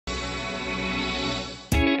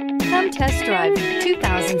Come test drive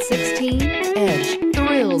 2016 Edge.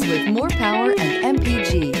 Thrills with more power and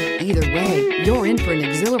MPG. Either way, you're in for an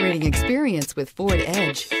exhilarating experience with Ford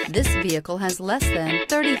Edge. This vehicle has less than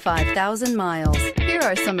 35,000 miles. Here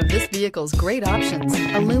are some of this vehicle's great options: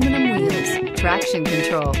 aluminum wheels, traction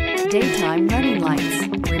control, daytime running lights,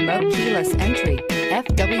 remote keyless entry,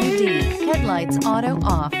 FWD, headlights auto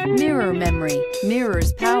off, mirror memory,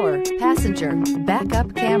 mirrors power, passenger,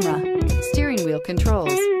 backup camera, steering wheel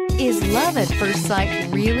controls. Is love at first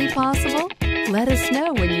sight really possible? Let us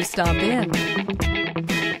know when you stop in.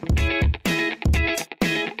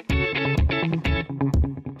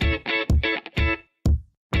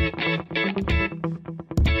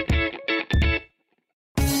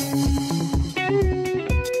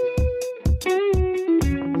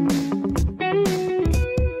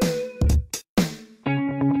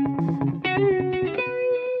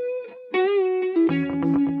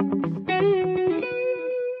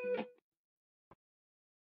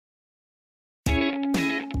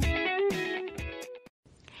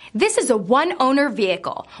 This is a one-owner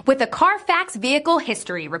vehicle with a Carfax Vehicle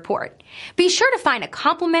History Report. Be sure to find a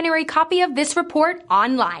complimentary copy of this report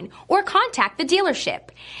online or contact the dealership.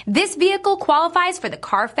 This vehicle qualifies for the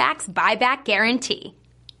Carfax Buyback Guarantee.